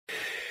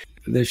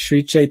The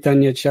Sri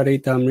Chaitanya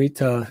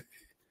Charitamrita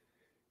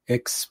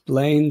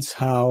explains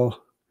how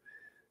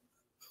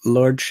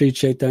Lord Sri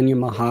Chaitanya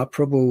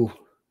Mahaprabhu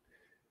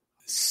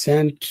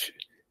sent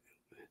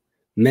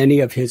many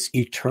of his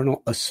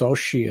eternal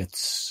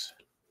associates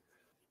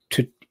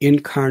to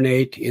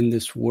incarnate in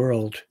this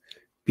world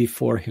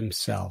before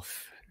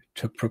himself,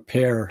 to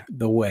prepare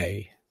the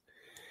way.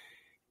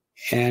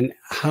 And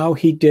how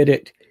he did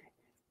it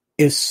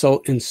is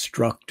so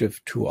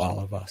instructive to all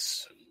of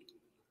us,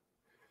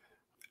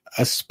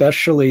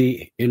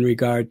 especially in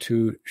regard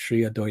to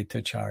Sri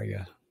Advaita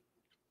Acarya.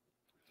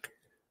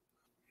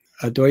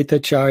 Advaita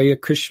Acarya,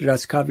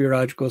 Krishnadas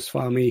Kaviraj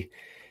Goswami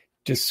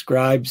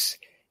describes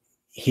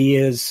he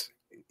is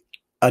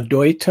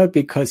Advaita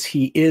because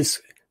he is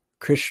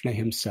Krishna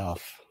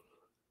himself.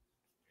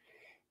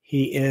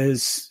 He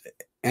is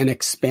an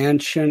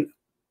expansion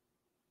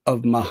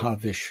of Maha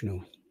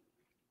Vishnu.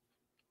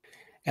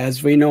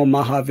 As we know,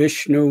 Maha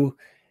Vishnu,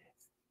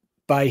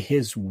 by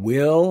his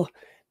will,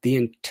 the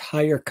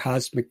entire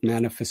cosmic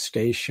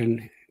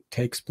manifestation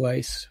takes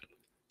place.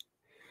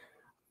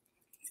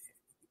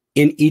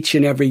 In each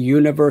and every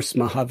universe,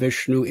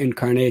 Mahavishnu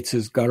incarnates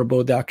as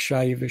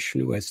Garbhodakshaya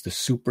Vishnu, as the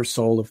super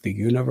soul of the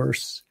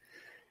universe.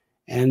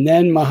 And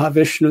then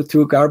Mahavishnu,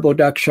 through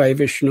Garbhodakshaya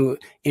Vishnu,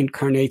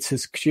 incarnates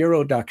as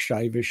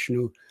Kshirodakshaya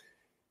Vishnu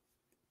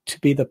to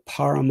be the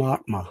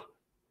Paramatma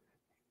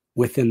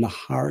within the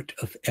heart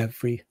of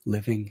every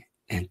living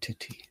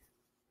entity.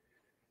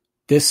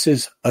 This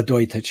is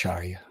Advaita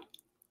Acarya.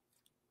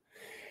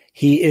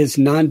 He is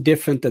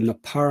non-different than the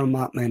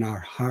Paramatma in our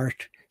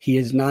heart. He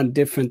is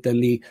non-different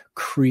than the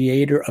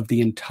creator of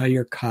the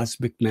entire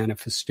cosmic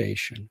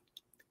manifestation.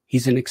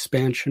 He's an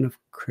expansion of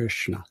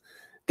Krishna.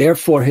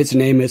 Therefore, his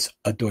name is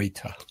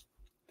Advaita.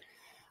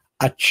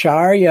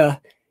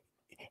 Acharya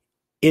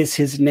is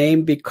his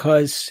name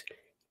because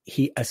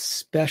he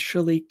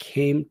especially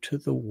came to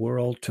the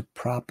world to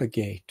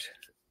propagate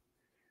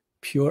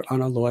pure,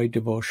 unalloyed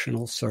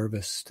devotional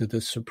service to the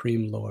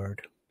Supreme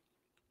Lord.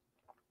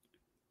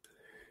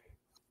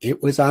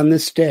 It was on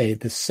this day,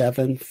 the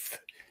 7th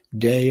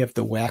day of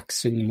the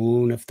waxing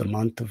moon of the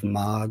month of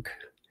Magh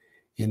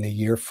in the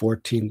year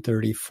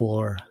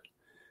 1434,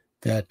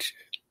 that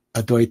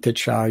Advaita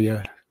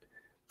Acarya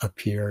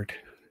appeared.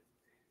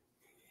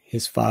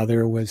 His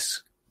father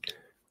was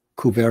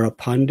Kuvera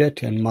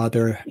Pandit and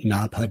mother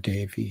Nabha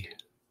Devi.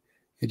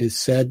 It is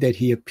said that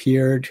he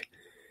appeared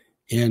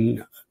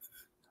in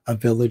a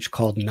village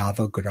called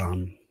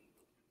Navagram.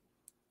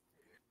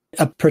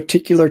 A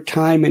particular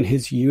time in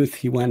his youth,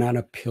 he went on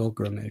a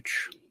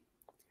pilgrimage.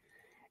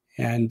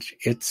 And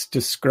it's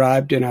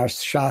described in our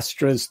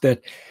Shastras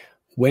that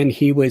when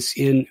he was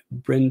in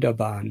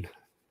Vrindavan,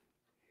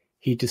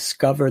 he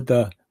discovered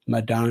the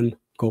Madan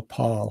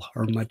Gopal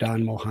or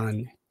Madan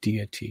Mohan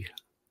deity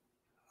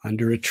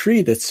under a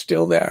tree that's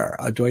still there,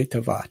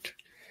 Advaitavat.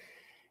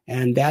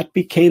 And that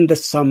became the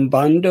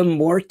Sambandha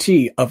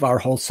Murti of our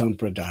whole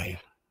Sampradaya.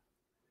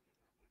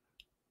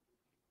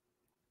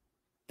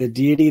 The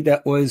deity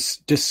that was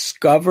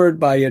discovered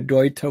by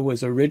Advaita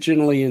was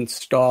originally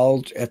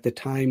installed at the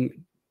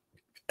time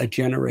a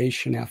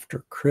generation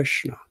after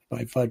Krishna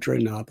by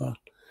Vajranabha.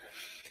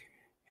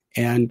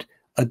 And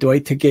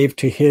Advaita gave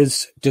to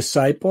his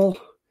disciple,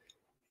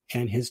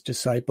 and his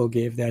disciple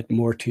gave that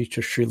Murti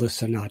to Srila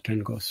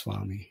Sanatana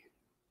Goswami.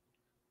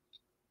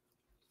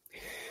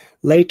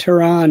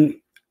 Later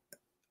on,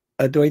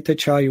 Advaita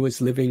Acarya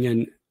was living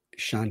in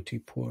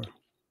Shantipur.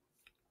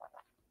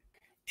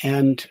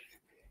 And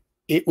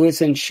it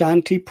was in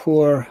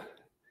Shantipur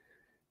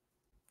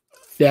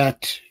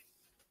that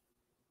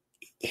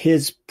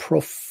his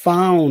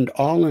profound,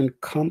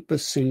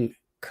 all-encompassing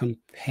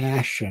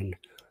compassion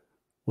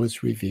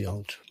was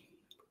revealed.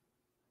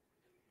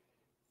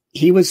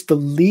 He was the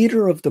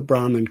leader of the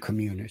Brahmin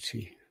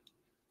community.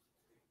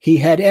 He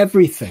had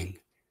everything.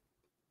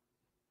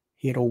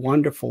 He had a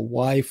wonderful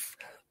wife,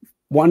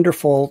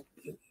 wonderful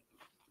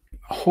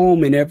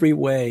home in every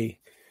way.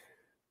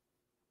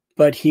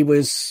 But he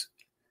was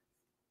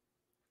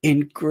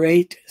in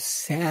great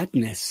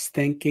sadness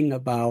thinking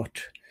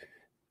about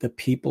the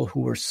people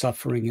who were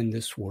suffering in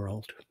this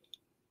world.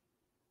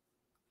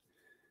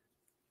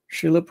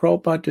 Srila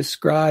Prabhupada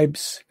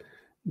describes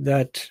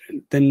that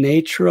the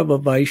nature of a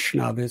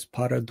Vaishnava is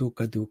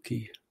paradukha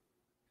dukhi,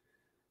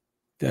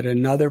 that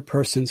another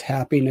person's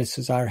happiness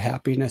is our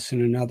happiness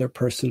and another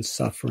person's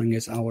suffering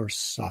is our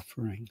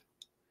suffering.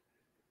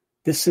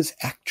 This is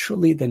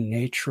actually the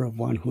nature of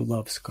one who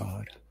loves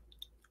God.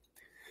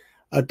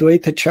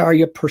 Advaita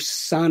Acarya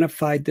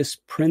personified this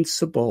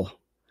principle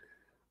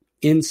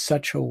in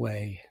such a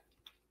way.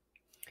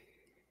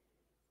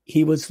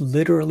 He was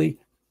literally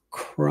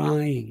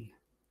crying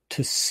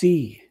to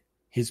see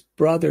his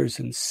brothers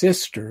and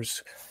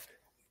sisters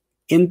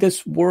in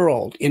this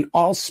world, in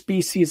all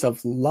species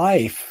of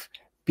life,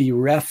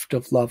 bereft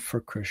of love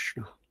for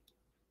Krishna.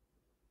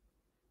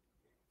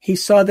 He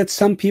saw that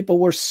some people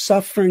were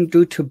suffering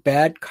due to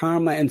bad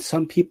karma and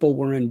some people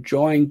were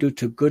enjoying due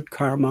to good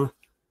karma,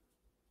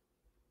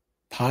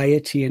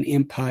 piety and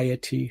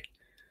impiety.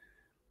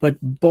 But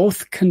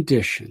both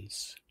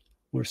conditions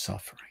were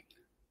suffering.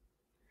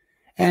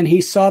 And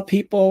he saw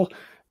people,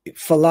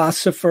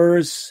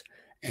 philosophers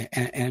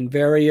and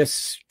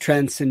various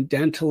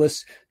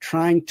transcendentalists,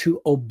 trying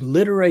to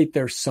obliterate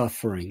their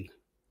suffering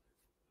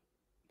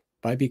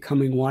by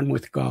becoming one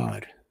with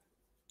God.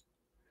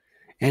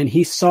 And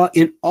he saw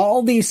in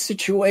all these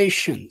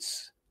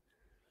situations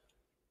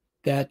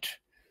that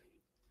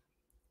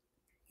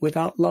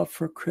without love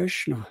for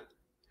Krishna,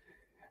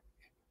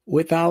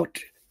 without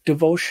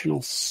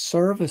devotional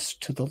service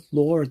to the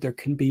Lord, there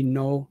can be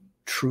no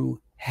true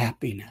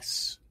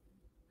happiness.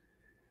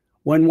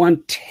 When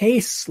one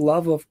tastes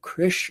love of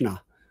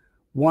Krishna,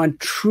 one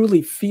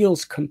truly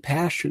feels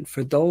compassion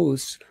for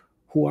those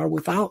who are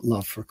without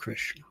love for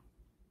Krishna.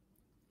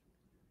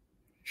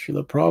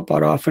 Srila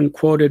Prabhupada often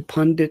quoted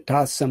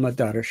paṇḍitaḥ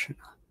sama-darśinaḥ.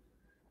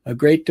 A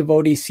great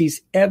devotee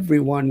sees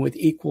everyone with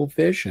equal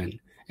vision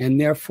and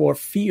therefore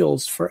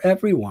feels for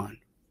everyone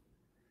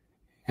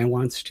and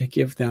wants to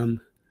give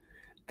them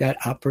that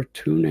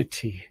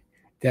opportunity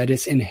that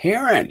is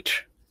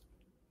inherent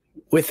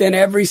within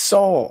every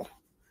soul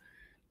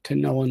to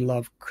know and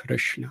love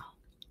Krishna.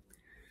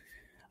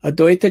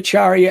 Advaita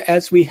Acarya,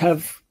 as we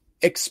have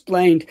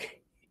explained,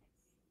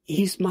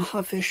 he's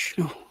Maha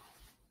Vishnu.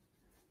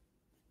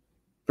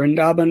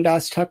 Vrindavan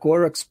Das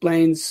Thakur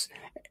explains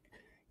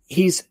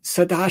he's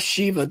Sada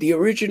Siva, the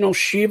original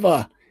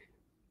Shiva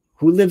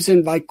who lives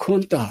in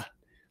Vaikuntha.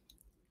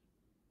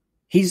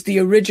 He's the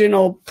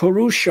original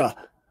purusha,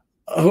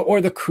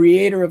 or the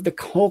creator of the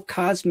whole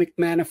cosmic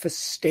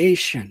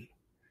manifestation.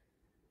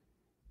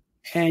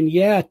 And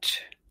yet,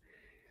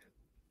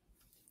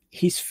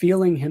 he's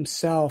feeling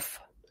himself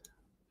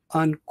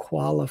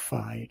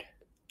unqualified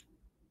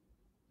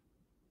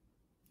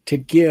to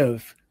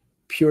give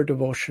pure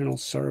devotional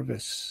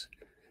service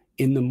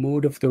in the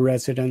mood of the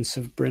residents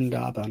of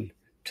Vrindavan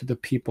to the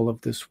people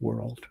of this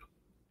world.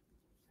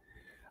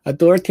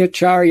 Advaita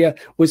Acarya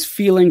was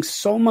feeling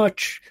so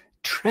much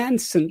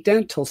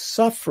transcendental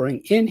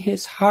suffering in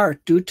his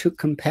heart due to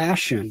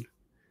compassion.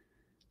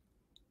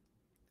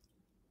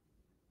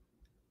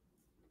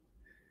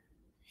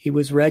 He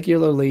was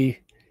regularly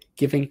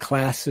giving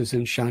classes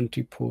in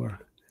Shantipur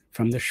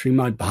from the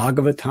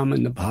Śrīmad-Bhāgavatam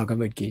and the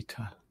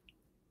Bhagvad-gītā.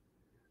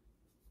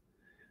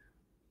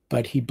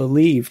 But he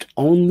believed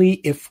only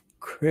if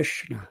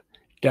Krishna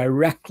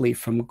directly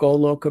from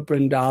Goloka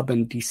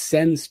Vrindavan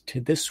descends to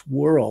this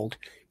world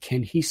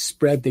can he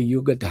spread the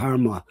Yuga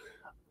Dharma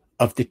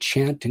of the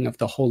chanting of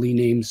the holy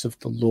names of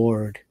the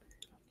Lord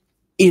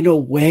in a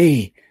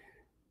way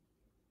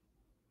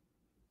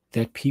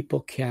that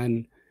people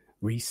can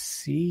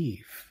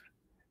receive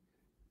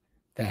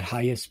that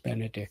highest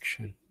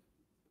benediction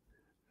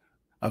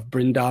of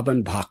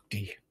Vrindavan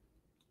bhakti.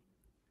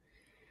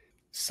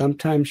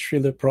 Sometimes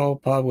Srila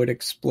Prabhupada would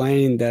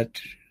explain that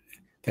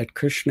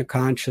Krishna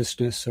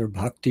consciousness or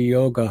bhakti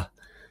yoga,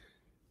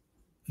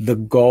 the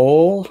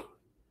goal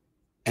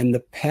and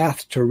the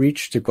path to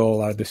reach the goal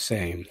are the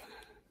same.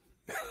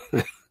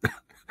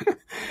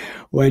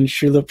 When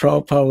Srila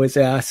Prabhupada was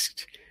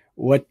asked,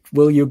 what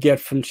will you get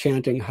from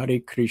chanting Hare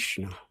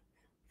Krishna?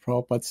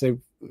 Prabhupada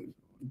said,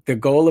 the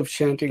goal of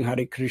chanting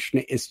Hare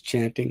Krishna is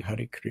chanting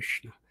Hare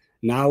Krishna.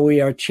 Now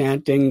we are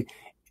chanting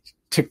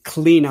to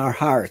clean our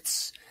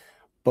hearts.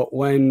 But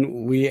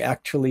when we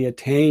actually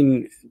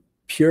attain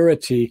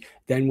purity,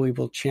 then we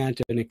will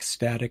chant in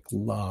ecstatic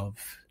love.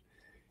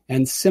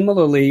 And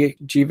similarly,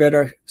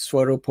 Jivera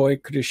Swarupoi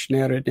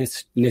Krishnera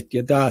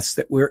Nityadas,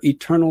 that we're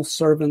eternal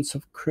servants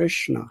of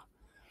Krishna.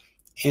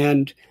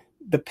 And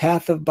the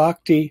path of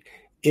bhakti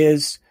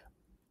is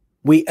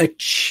we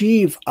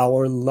achieve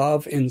our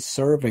love in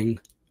serving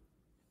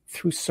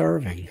through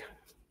serving.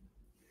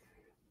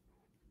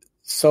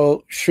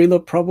 So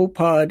Srila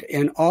Prabhupada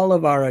and all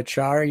of our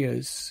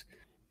acharyas,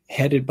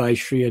 headed by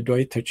Sri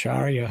Advaita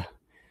Acarya,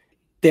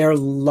 their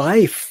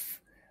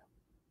life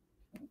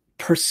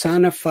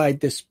personified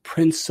this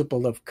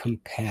principle of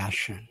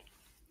compassion.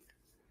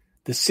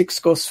 The 6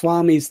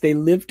 Goswamis, they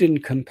lived in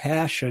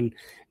compassion,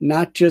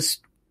 not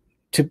just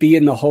to be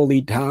in the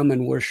holy dham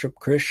and worship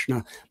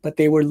Krishna, but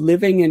they were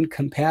living in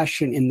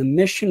compassion in the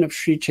mission of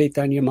Sri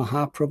Chaitanya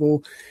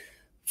Mahaprabhu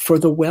for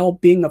the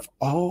well-being of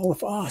all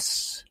of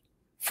us.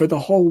 For the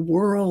whole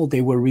world,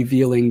 they were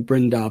revealing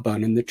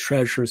Vrindavan and the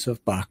treasures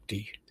of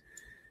bhakti.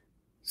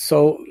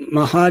 So,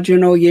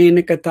 Mahajano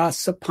Yenikata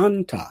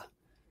Sapanta,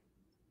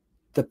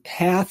 the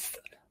path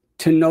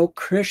to know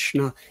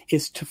Krishna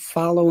is to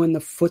follow in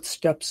the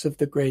footsteps of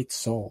the great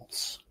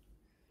souls.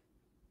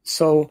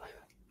 So,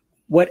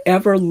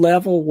 whatever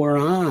level we're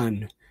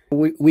on,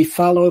 we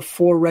follow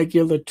 4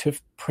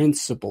 regulative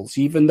principles,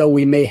 even though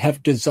we may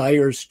have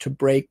desires to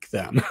break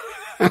them.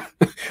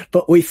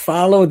 But we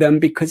follow them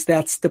because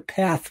that's the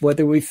path,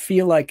 whether we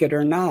feel like it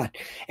or not,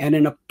 and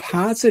in a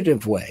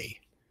positive way.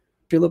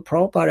 Srila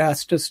Prabhupada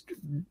asked us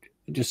to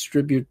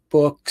distribute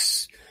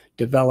books,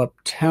 develop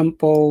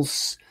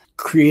temples,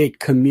 create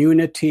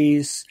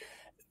communities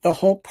The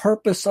whole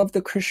purpose of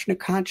the Krishna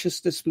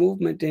consciousness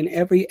movement in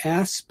every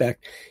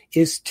aspect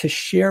is to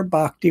share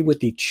bhakti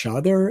with each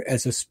other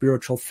as a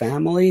spiritual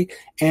family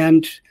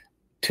and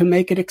to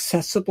make it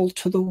accessible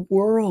to the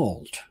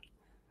world.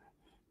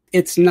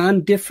 It's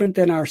non-different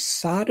than our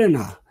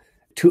sadhana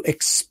to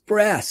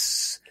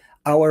express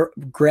our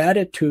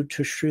gratitude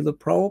to Srila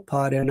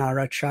Prabhupada and our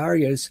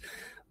acharyas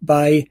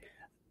by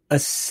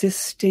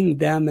assisting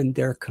them in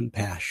their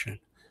compassion.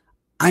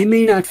 I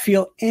may not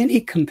feel any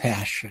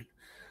compassion,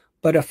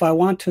 but if I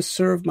want to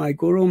serve my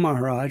Guru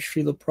Maharaj,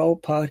 Srila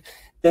Prabhupada,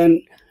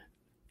 then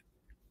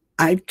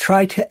I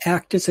try to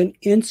act as an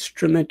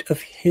instrument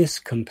of his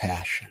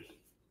compassion.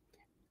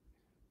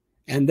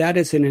 And that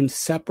is an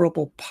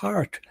inseparable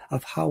part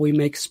of how we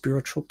make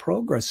spiritual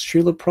progress.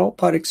 Srila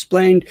Prabhupada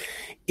explained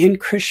in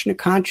Krishna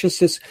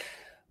consciousness,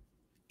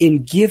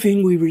 in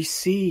giving we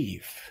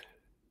receive.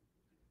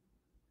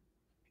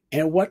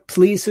 And what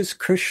pleases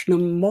Krishna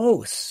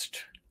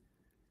most?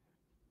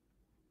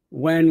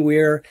 When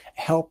we're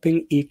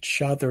helping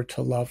each other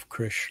to love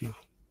Krishna.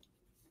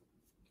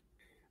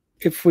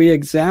 If we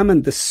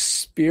examine the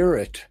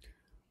spirit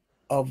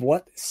of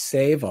what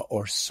seva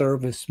or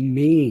service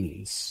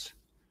means,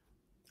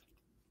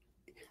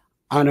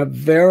 on a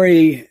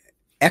very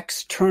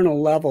external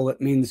level,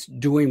 it means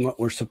doing what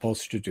we're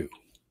supposed to do.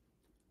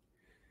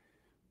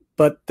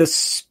 But the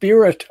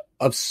spirit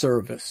of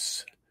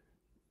service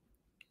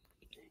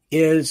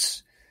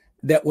is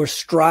that we're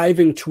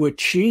striving to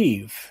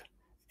achieve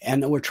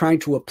and that we're trying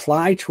to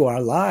apply to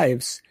our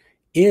lives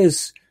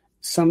is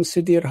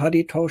samsiddhir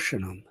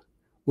haritoshanam.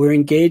 We're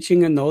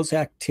engaging in those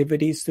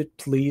activities that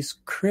please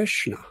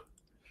Krishna.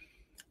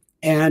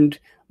 And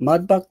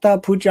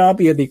madbhakta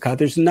pujabhyadika,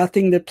 there's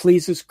nothing that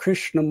pleases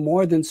Krishna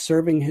more than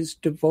serving his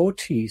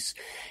devotees.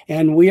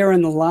 And we are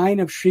in the line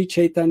of Sri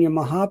Chaitanya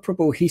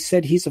Mahaprabhu. He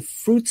said he's a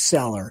fruit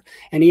seller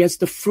and he has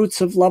the fruits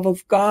of love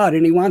of God,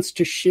 and he wants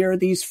to share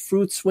these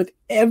fruits with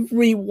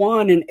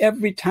everyone in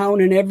every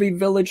town and every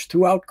village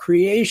throughout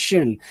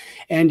creation.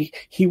 And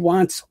he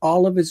wants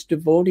all of his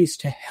devotees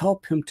to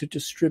help him to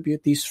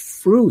distribute these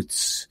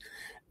fruits.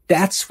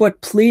 That's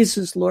what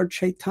pleases Lord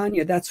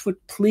Chaitanya. That's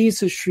what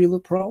pleases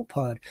Srila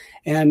Prabhupada.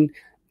 And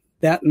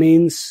that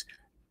means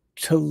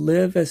to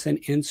live as an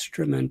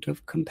instrument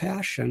of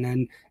compassion.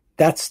 And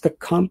that's the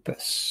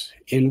compass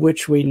in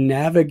which we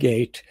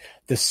navigate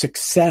the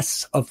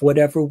success of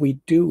whatever we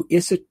do.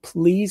 Is it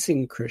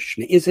pleasing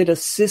Krishna? Is it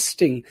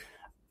assisting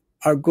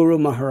our Guru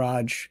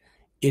Maharaj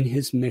in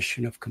his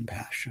mission of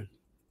compassion?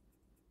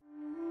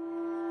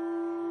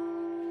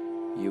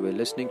 You were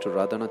listening to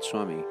Radhanath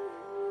Swami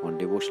on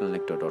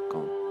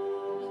devotionalnectar.com.